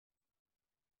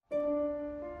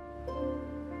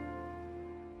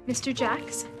Mr.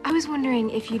 Jacks, I was wondering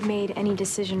if you'd made any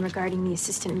decision regarding the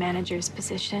assistant manager's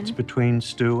position. It's between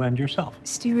Stu and yourself.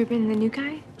 Stu Rubin, the new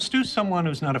guy? Stu's someone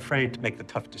who's not afraid to make the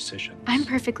tough decisions. I'm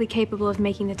perfectly capable of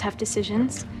making the tough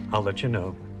decisions. I'll let you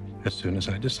know as soon as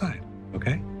I decide,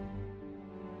 okay?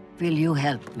 Will you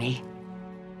help me?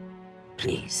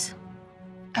 Please.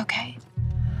 Okay.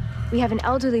 We have an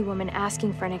elderly woman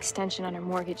asking for an extension on her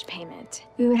mortgage payment.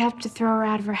 We would have to throw her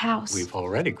out of her house. We've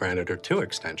already granted her 2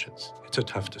 extensions. It's a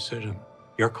tough decision.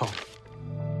 Your call.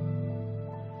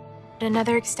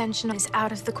 Another extension is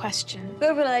out of the question.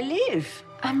 Where will I live?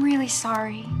 I'm really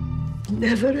sorry.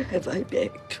 Never have I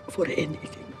begged for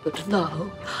anything, but now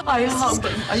I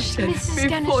humble myself Mrs.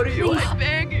 Ganesh, before you. please. I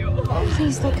beg you.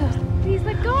 Please let go. Please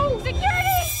let go. Security!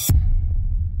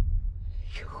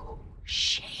 You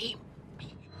shame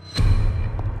me.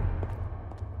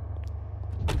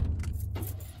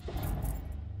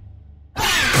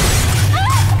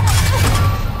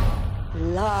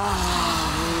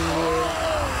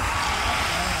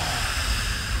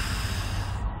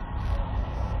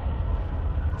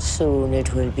 Soon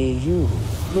it will be you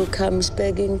who comes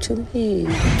begging to me.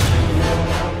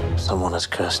 Someone has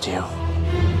cursed you.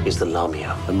 He's the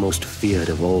Lamia, the most feared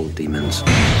of all demons.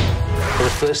 For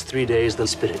the first 3 days, the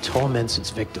spirit torments its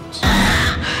victims.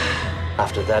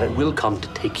 After that, it will come to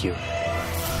take you.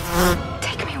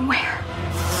 Take me where?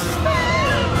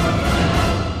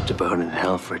 To burn in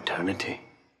hell for eternity.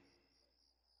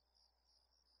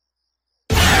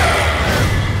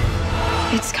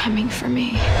 It's coming for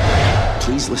me.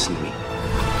 Please listen to me.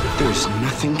 There's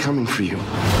nothing coming for you.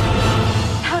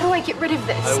 How do I get rid of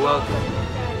this? welcome.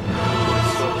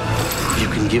 You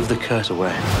can give the curse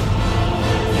away.